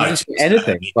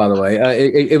 Anything, by the way.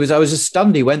 I was just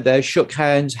stunned. He went there, shook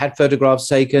hands, had photographs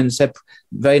taken, said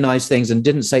very nice things, and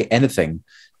didn't say anything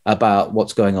about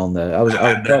what's going on there.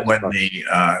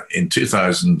 In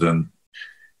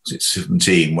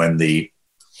 2017, when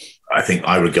I think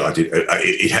I regarded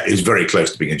it was very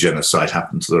close to being a genocide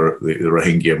happened to the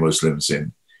Rohingya Muslims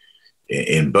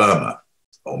in Burma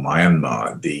or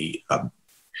Myanmar.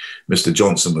 Mr.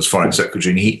 Johnson was Foreign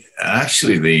Secretary, and he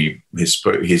actually his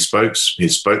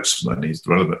spokesman, his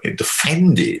relevant,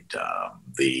 defended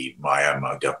the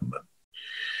Myanmar government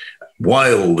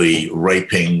while the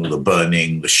raping, the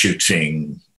burning, the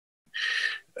shooting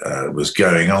was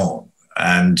going on,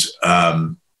 and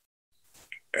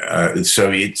so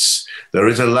there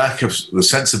is a lack of the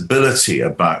sensibility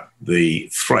about the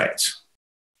threat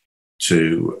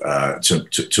to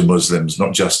Muslims,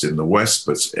 not just in the West,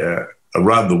 but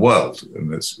around the world,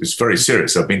 and it's very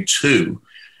serious. There have been two,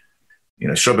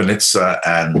 Srebrenica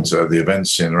and the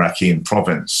events in Rakhine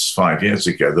province 5 years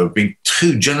ago. There have been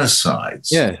two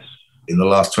genocides in the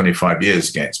last 25 years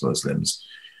against Muslims.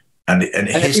 And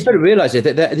you better realise that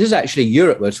this is actually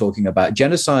Europe we're talking about,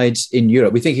 genocides in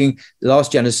Europe. We're thinking the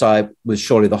last genocide was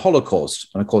surely the Holocaust,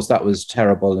 and of course that was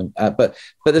terrible. But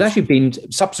there's actually been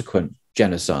subsequent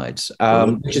genocides.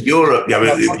 In Europe, it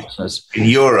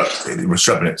was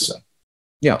Srebrenica.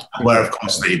 Yeah, where of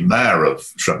course the mayor of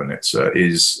Srebrenica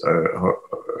is,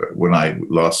 when I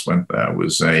last went there,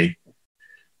 was a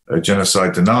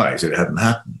genocide denied. It hadn't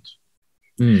happened,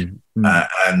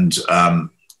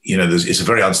 it's a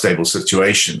very unstable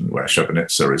situation where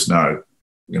Srebrenica is now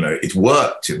it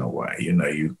worked in a way.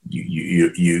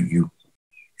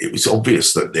 It was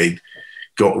obvious that they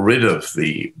got rid of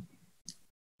the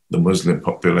Muslim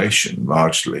population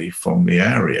largely from the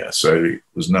area, so it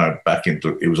was now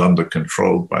it was under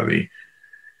control by the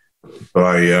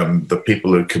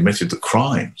people who committed the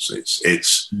crimes.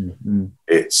 It's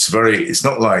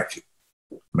not like,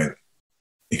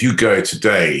 if you go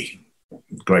today,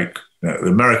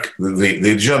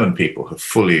 the German people have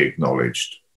fully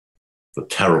acknowledged the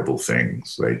terrible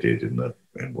things they did in the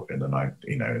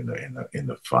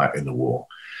fight in the war,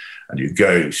 and you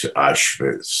go to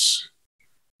Auschwitz,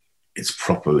 it's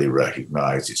properly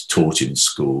recognised. It's taught in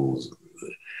schools.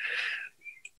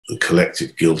 The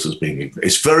collective guilt is being.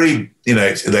 It's very,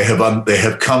 they have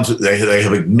admitted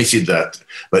that,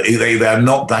 but they are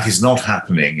not. That is not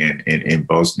happening in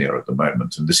Bosnia at the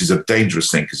moment, and this is a dangerous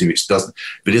thing, because if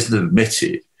it isn't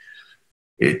admitted,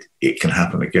 it can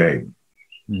happen again.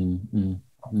 Mm-hmm.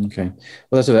 Okay.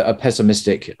 Well, that's a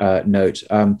pessimistic note.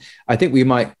 I think we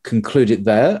might conclude it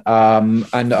there.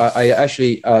 And I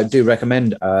actually do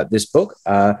recommend this book,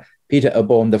 Peter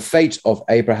Oborne, The Fate of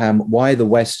Abraham, Why the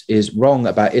West is Wrong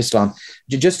About Islam.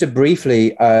 Just to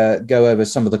briefly go over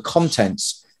some of the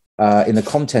contents in the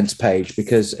contents page,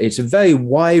 because it's a very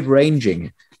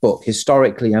wide-ranging book,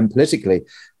 historically and politically.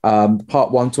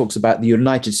 Part one talks about the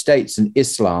United States and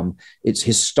Islam, its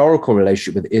historical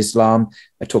relationship with Islam.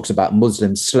 It talks about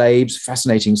Muslim slaves,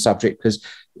 fascinating subject, because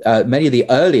many of the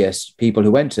earliest people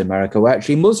who went to America were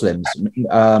actually Muslims,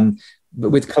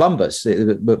 with Columbus,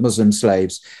 Muslim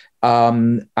slaves.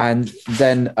 And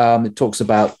then it talks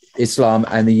about Islam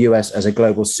and the US as a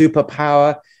global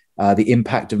superpower, the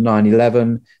impact of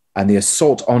 9/11, and the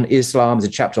assault on Islam. There's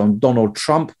a chapter on Donald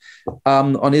Trump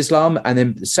on Islam. And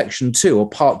then section 2, or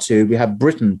part 2, we have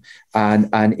Britain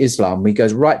and Islam. It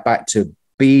goes right back to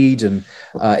Bede and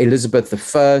Elizabeth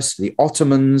I, the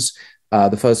Ottomans,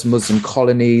 the first Muslim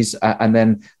colonies, and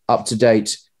then up to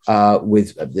date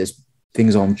with there's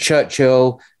things on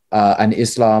Churchill and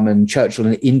Islam, and Churchill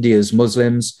and India's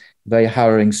Muslims. Very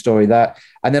harrowing story, that.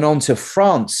 And then on to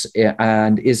France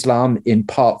and Islam in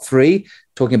part 3,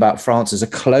 talking about France as a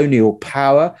colonial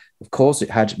power. Of course, it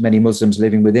had many Muslims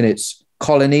living within its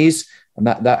colonies, and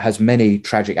that has many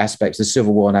tragic aspects. The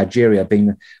civil war in Algeria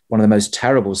being one of the most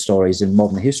terrible stories in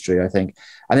modern history, I think.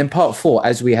 And then part 4,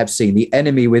 as we have seen, the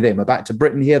enemy within. We're back to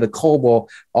Britain here, the Cold War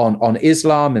on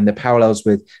Islam, and the parallels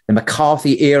with the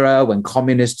McCarthy era, when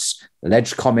communists,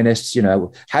 alleged communists,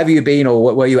 have you been,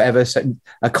 or were you ever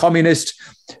a communist?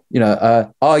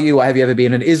 Are you, or have you ever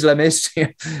been an Islamist?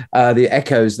 The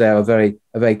echoes there are very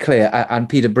clear. And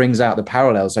Peter brings out the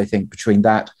parallels, I think, between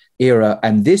that era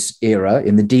and this era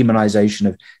in the demonization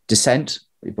of dissent,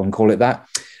 if one can call it that.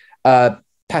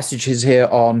 Passages here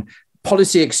on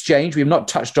policy exchange. We've not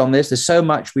touched on this. There's so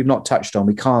much we've not touched on.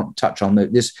 We can't touch on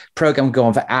this program will go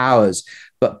on for hours.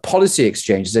 But policy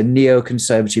exchange is a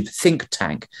neoconservative think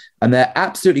tank, and their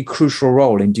absolutely crucial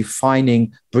role in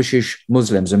defining British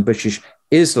Muslims and British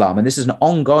Islam. And this is an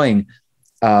ongoing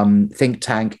think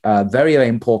tank, very, very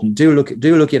important. Do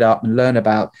look it up and learn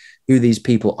about who these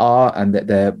people are, and that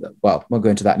they're, well, we'll go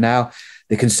into that now.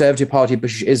 The Conservative Party of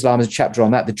British Islam is a chapter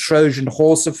on that. The Trojan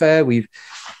Horse affair, we've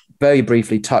very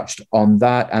briefly touched on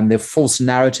that, and the false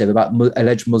narrative about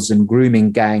alleged Muslim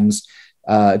grooming gangs.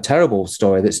 Terrible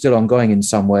story that's still ongoing in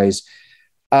some ways.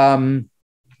 And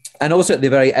also at the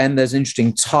very end, there's an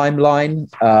interesting timeline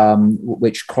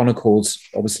which chronicles,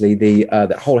 obviously, the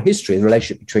whole history, the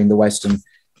relationship between the West and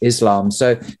Islam.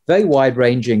 So very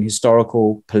wide-ranging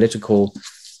historical, political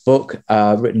book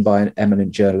written by an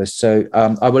eminent journalist. So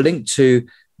I will link to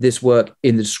this work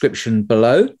in the description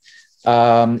below.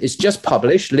 It's just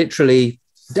published literally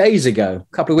days ago,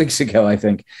 a couple of weeks ago, I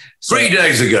think. So, 3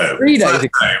 days ago. 3 days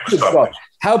ago.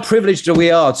 How privileged we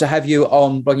are to have you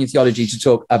on Blogging Theology to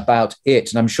talk about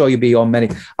it. And I'm sure you'll be on many.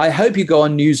 I hope you go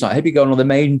on Newsnight. I hope you go on all the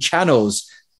main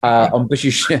channels on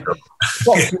British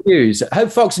Fox News. I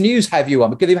hope Fox News have you on,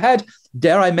 because they've had,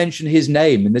 dare I mention his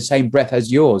name in the same breath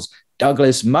as yours,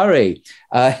 Douglas Murray.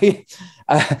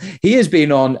 He has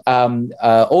been on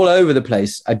all over the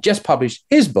place. I just published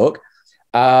his book,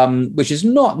 which is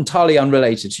not entirely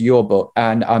unrelated to your book,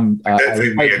 and I don't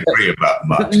think we agree about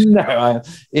much. No,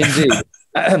 indeed,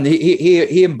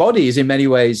 he embodies in many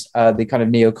ways the kind of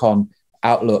neocon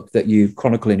outlook that you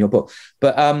chronicle in your book.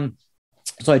 But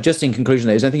sorry, just in conclusion,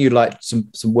 is there anything you'd like, some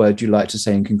words you'd like to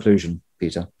say in conclusion,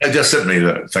 Peter? Just simply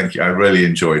that, thank you. I really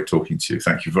enjoyed talking to you.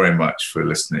 Thank you very much for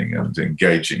listening and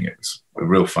engaging. It's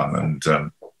real fun, and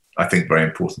I think very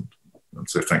important. And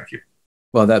so thank you.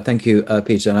 Well, thank you,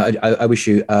 Peter. And I wish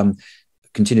you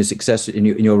continued success in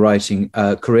your writing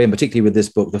career, and particularly with this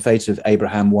book, The Fate of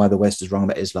Abraham, Why the West is Wrong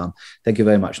About Islam. Thank you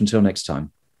very much. Until next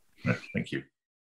time. Thank you.